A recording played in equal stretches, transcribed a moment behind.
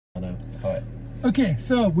Alright. Okay,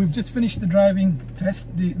 so we've just finished the driving test,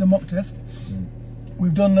 the mock test.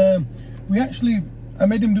 We've done, I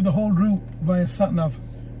made him do the whole route via sat-nav.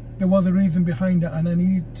 There was a reason behind that, and I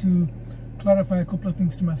needed to clarify a couple of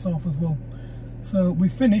things to myself as well. So we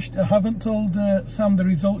finished. I haven't told Sam the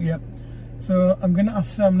result yet, so I'm going to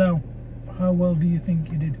ask Sam now, how well do you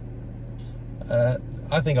think you did?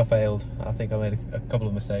 I think I failed. I think I made a couple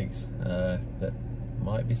of mistakes that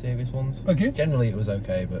might be serious ones. Okay. Generally it was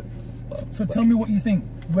okay, but... So tell me what you think.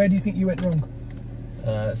 Where do you think you went wrong?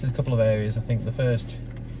 So there's a couple of areas. I think the first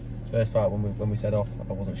part when we set off,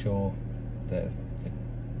 I wasn't sure that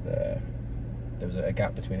there was a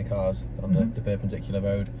gap between the cars on the perpendicular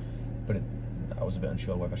road, but I was a bit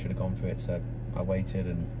unsure whether I should have gone for it, so I waited,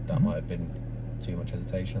 and that might have been too much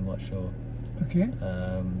hesitation. I'm not sure. Okay.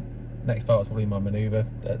 Next part was probably my manoeuvre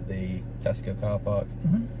at the Tesco car park.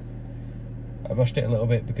 I rushed it a little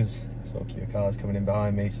bit because I saw a queue of cars coming in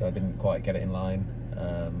behind me, so I didn't quite get it in line.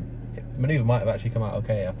 The manoeuvre might have actually come out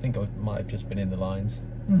okay. I think I might have just been in the lines,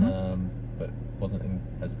 but wasn't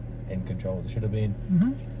as in control as I should have been.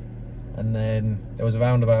 And then there was a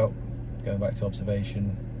roundabout, going back to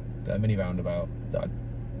observation, a mini roundabout that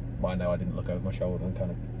I know I didn't look over my shoulder and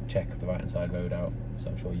kind of check the right hand side road out, so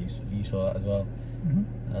I'm sure you saw that as well.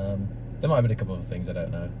 There might have been a couple of things, I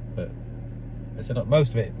don't know, but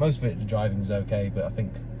most of it the driving was okay, but I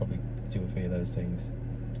think probably 2 or 3 of those things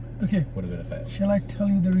would have been a fail. Shall I tell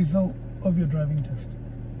you the result of your driving test?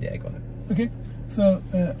 Yeah, go on. Okay, so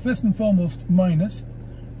first and foremost, minus.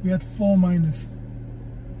 We had 4 minus.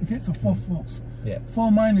 Okay, so 4 faults. Yeah.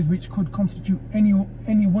 4 minus, which could constitute any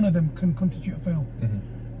one of them can constitute a fail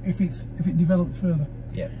if it develops further.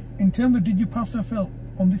 Yeah. In terms of did you pass or fail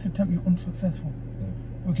on this attempt, you're unsuccessful.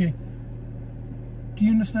 Okay. Do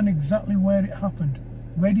you understand exactly where it happened?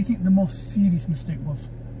 Where do you think the most serious mistake was?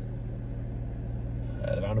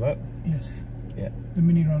 The roundabout? Yes. Yeah. The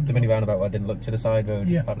mini roundabout. The mini roundabout where I didn't look to the side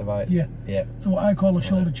road, at the right. Yeah. Yeah. So what I call a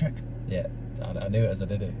shoulder check. Yeah. I knew it as I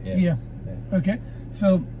did it. Yeah. Yeah. Okay.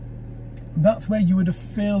 So that's where you would have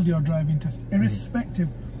failed your driving test, irrespective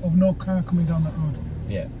of no car coming down that road.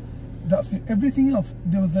 Yeah. That's it. Everything else,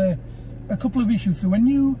 there was a couple of issues. So when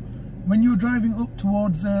you were driving up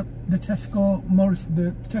towards the Tesco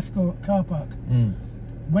car park,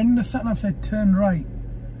 when the sat nav said turn right,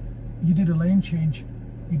 you did a lane change.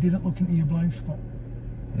 You didn't look into your blind spot.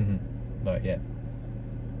 Right. Yeah.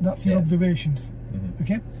 That's your observations.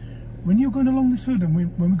 Okay. When you're going along this road, and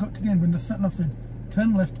when we got to the end, when the sat nav said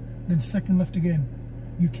turn left, then second left again,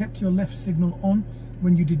 you kept your left signal on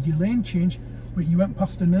when you did your lane change, but you went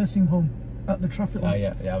past a nursing home at the traffic lights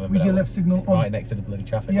with your left signal on. Right next to the bloody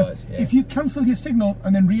traffic lights. Yeah. If you cancelled your signal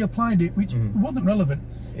and then reapplied it, which wasn't relevant,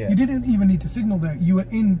 you didn't even need to signal there. You were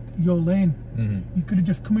in your lane. You could have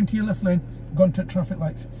just come into your left lane, gone to traffic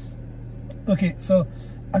lights. Okay, so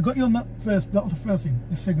I got you on that first. That was the first thing,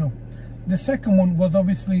 the signal. The second one was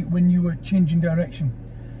obviously when you were changing direction.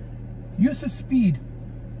 Use of speed.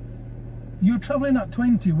 You were travelling at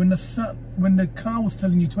 20 when the car was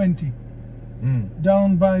telling you 20.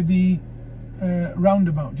 Down by the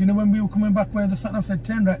roundabout. Do you know when we were coming back where the sat nav said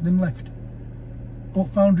turn right then left? Or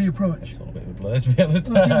Foundry approach. It's all a bit of a blur, to be honest.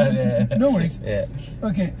 Okay, no worries. Yeah.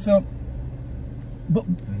 Okay, so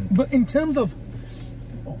but in terms of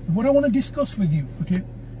what I want to discuss with you, okay,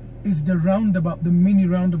 is the roundabout, the mini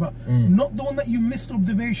roundabout, not the one that you missed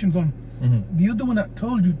observations on. The other one that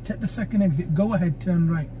told you take the second exit, go ahead, turn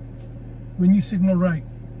right when you signal right.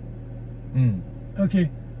 Okay,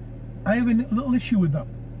 I have a little issue with that.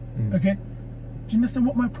 Okay, do you understand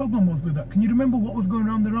what my problem was with that? Can you remember what was going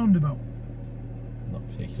around the roundabout? Not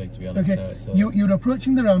particularly, to be honest. Okay, no, you were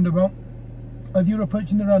approaching the roundabout. As you were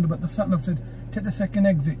approaching the roundabout, the sat nav said take the second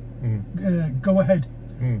exit, go ahead,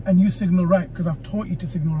 and you signal right because I've taught you to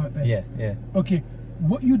signal right there. Yeah, yeah. Okay,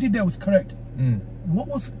 what you did there was correct. What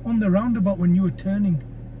was on the roundabout when you were turning?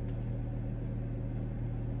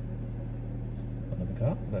 Another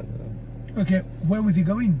car? Okay, where was he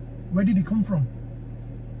going? Where did he come from?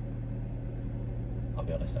 I'll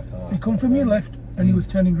be honest, I can't. He come from your left and he was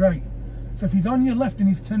turning right. So if he's on your left and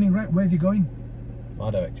he's turning right, where's he going?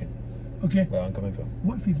 My direction. Okay. Where I'm coming from.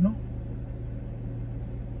 What if he's not?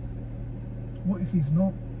 What if he's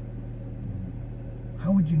not?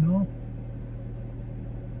 How would you know?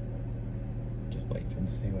 Just wait for him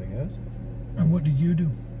to see where he goes. And what did you do?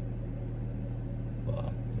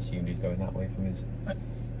 Well, I assumed he's going that way from his...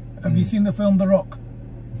 Have you seen the film The Rock?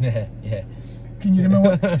 Yeah, yeah. Can you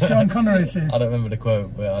remember what Sean Connery says? I don't remember the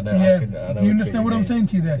quote, but I know. Yeah. I know Do you understand what I'm saying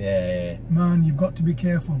to you there? Yeah, yeah. Man, you've got to be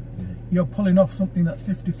careful. You're pulling off something that's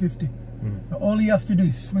 50-50. All he has to do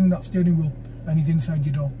is swing that steering wheel and he's inside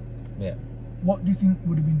your door. Yeah. what do you think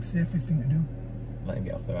would have been the safest thing to do? Let him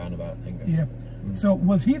get off the roundabout, I think. Yeah. So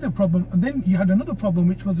was he the problem? And then you had another problem,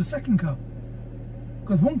 which was the second car.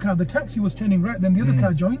 Because one car, the taxi was turning right, then the other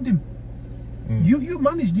car joined him. You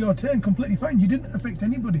managed your turn completely fine. You didn't affect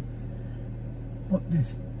anybody. But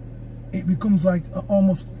it becomes like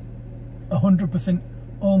almost 100%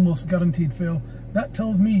 almost guaranteed fail. That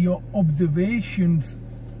tells me your observations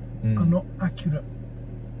are not accurate.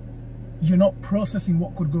 You're not processing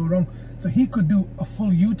what could go wrong. So he could do a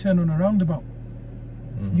full U-turn on a roundabout.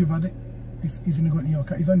 You've had it. He's going to go into your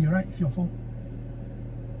car. He's on your right. It's your fault.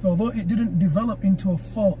 So although it didn't develop into a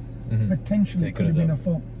fault, potentially it could have been a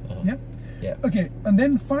fault. Yeah? Yeah. Okay, and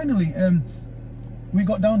then finally, we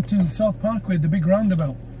got down to South Parkway, the big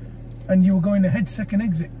roundabout, and you were going ahead, second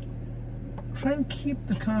exit. Try and keep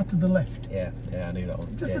the car to the left. Yeah, I knew that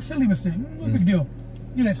one. Just a silly mistake, no big deal.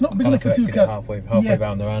 You know, it's not big enough for two cars. Halfway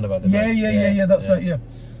down the roundabout. Yeah, that's right, yeah.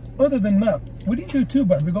 Other than that, we didn't do too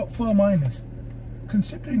bad. We got 4 minors.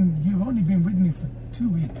 Considering you've only been with me for 2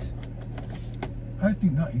 weeks, I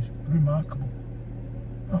think that is remarkable.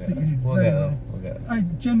 I think you did very well. I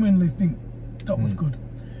genuinely think that was good.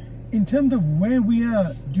 In terms of where we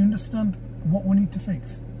are, do you understand what we need to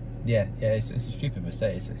fix? Yeah, it's a stupid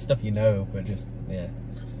mistake. It's stuff you know, but just,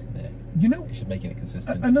 You know, you should make it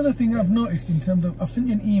consistent. Another thing I've noticed in terms of, I've sent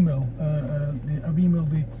you an email, I've emailed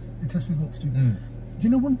the test results to you. Do you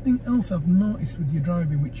know one thing else I've noticed with your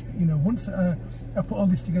driving, which, you know, once I put all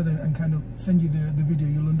this together and kind of send you the video,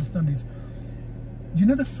 you'll understand is, do you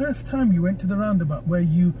know the first time you went to the roundabout where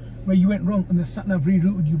you went wrong and the sat-nav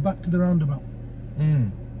rerouted you back to the roundabout?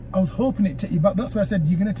 I was hoping it'd take you back. That's why I said,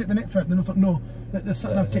 you're going to take the next right. Then I thought, no, let the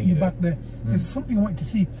sat-nav take you back there. There's something I wanted to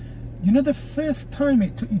see. You know the first time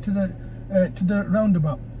it took you to the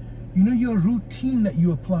roundabout, you know your routine that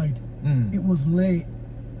you applied, it was late.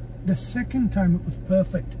 The second time it was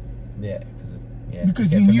perfect. Yeah,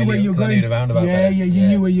 because you knew where you were going. You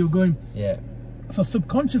knew where you were going. Yeah. So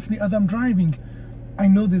subconsciously, as I'm driving, I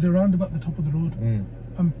know there's a roundabout at the top of the road.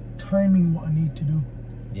 I'm timing what I need to do.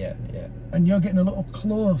 Yeah. And you're getting a little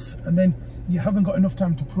close, and then you haven't got enough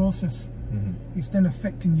time to process. It's then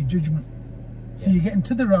affecting your judgment. So you're getting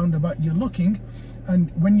to the roundabout, you're looking,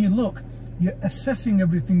 and when you look, you're assessing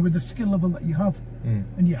everything with the skill level that you have,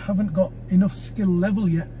 and you haven't got enough skill level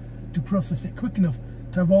yet to process it quick enough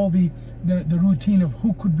to have all the routine of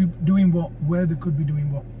who could be doing what, where they could be doing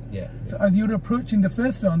what. So as you're approaching the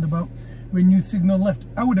first roundabout, when you signal left,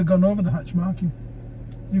 I would have gone over the hatch marking.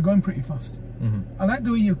 You're going pretty fast. I like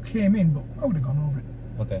the way you came in, but I would have gone over it.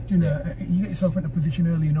 Okay. You know, you get yourself into position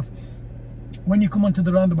early enough. When you come onto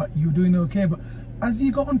the roundabout, you're doing okay. But as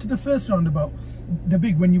you got onto the first roundabout,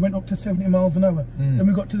 when you went up to 70 miles an hour, then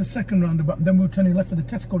we got to the second roundabout, and then we were turning left for the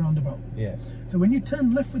Tesco roundabout. So when you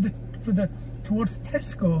turn left towards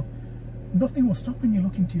Tesco, nothing was stopping you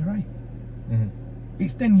looking to your right.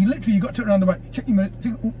 It's then you got to a roundabout, you check your mirror,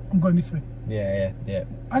 think, oh, I'm going this way. Yeah.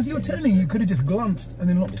 As you were turning, you could have just glanced and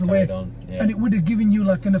then looked away, and it would have given you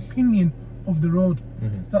like an opinion of the road.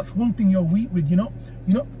 That's one thing you're weak with. You're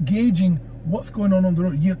not gauging what's going on the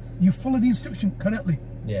road. You follow the instruction correctly.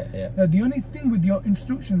 Now the only thing with your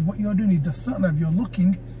instructions, what you're doing is the sat-nav, you're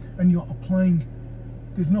looking and you're applying.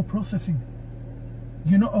 There's no processing.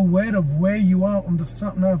 You're not aware of where you are on the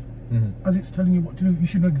sat-nav as it's telling you what to do. You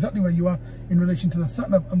should know exactly where you are in relation to the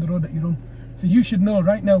sat-nav and the road that you're on. So you should know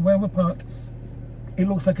right now where we're parked. It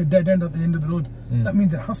looks like a dead end at the end of the road. That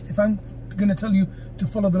means if I'm going to tell you to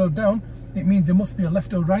follow the road down, it means there must be a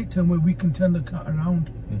left or right turn where we can turn the car around.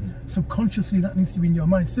 Subconsciously, that needs to be in your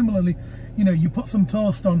mind. Similarly, you know, you put some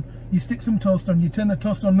toast on, you stick some toast on, you turn the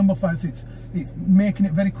toast on number 5, so it's making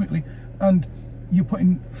it very quickly, and you're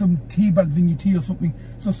putting some tea bags in your tea or something.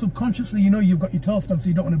 So subconsciously, you know you've got your toast on, so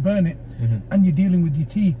you don't want to burn it, and you're dealing with your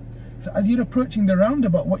tea. So as you're approaching the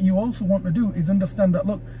roundabout, what you also want to do is understand that,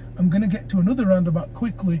 look, I'm going to get to another roundabout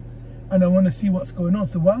quickly, and I want to see what's going on.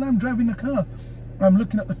 So while I'm driving the car, I'm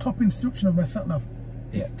looking at the top instruction of my sat-nav.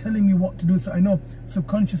 It's telling me what to do, so I know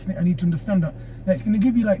subconsciously I need to understand that. Now it's going to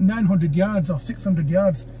give you like 900 yards or 600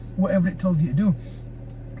 yards, whatever it tells you to do.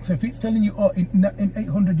 So if it's telling you, oh, in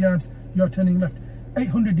 800 yards, you're turning left.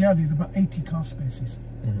 800 yards is about 80 car spaces.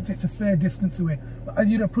 So it's a fair distance away. But as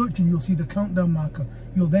you're approaching, you'll see the countdown marker.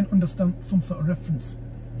 You'll then understand some sort of reference.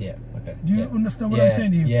 Okay. Do you understand what I'm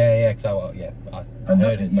saying to you? Because I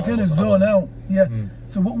heard it. You kind of zone out.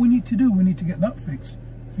 So what we need to do, we need to get that fixed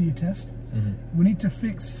for your test. We need to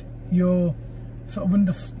fix your sort of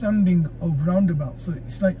understanding of roundabouts. So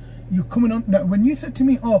it's like you're coming on. Now, when you said to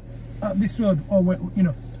me, oh, at this road, or you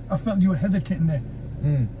know, I felt you were hesitating there.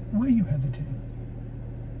 Were you hesitating?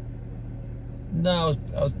 No,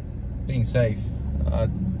 I was being safe.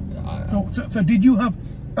 So did you have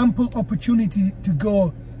ample opportunity to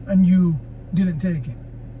go and you didn't take it?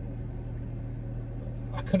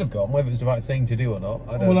 I could have gone, whether it was the right thing to do or not.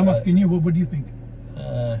 I don't, well, I'm asking you, what do you think?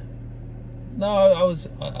 No,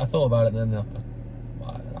 I thought about it, and then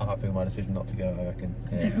I'm happy with my decision not to go. I reckon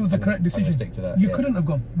it was a correct decision. Stick to that. You couldn't have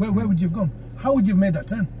gone. Where would you have gone? How would you have made that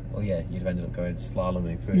turn? Well, yeah, you'd have ended up going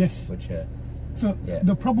slaloming through. Yes. Which. So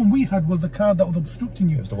the problem we had was the car that was obstructing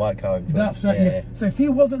you. It was the white car. That's right. Yeah. So if he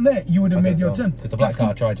wasn't there, you would have made your turn. Because the black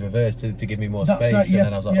car tried to reverse to give me more space, right, and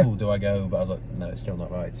then I was like, oh, do I go? But I was like, no, it's still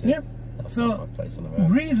not right. So yeah. That's So not my place on the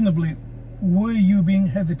road. reasonably, were you being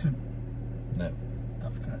hesitant? No.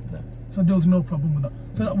 That's correct. No. So there was no problem with that.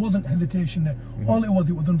 So that wasn't hesitation there. All it was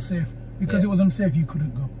unsafe. Because it was unsafe, you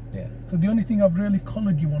couldn't go. Yeah. So the only thing I've really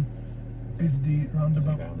collared you on is the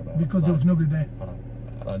roundabout. Because there was nobody there.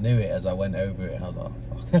 And I knew it as I went over it, and I was like,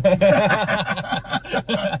 oh,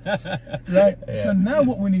 fuck. Right. Yeah. So now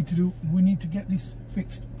what we need to do, we need to get this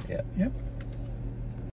fixed. Yeah. Yeah.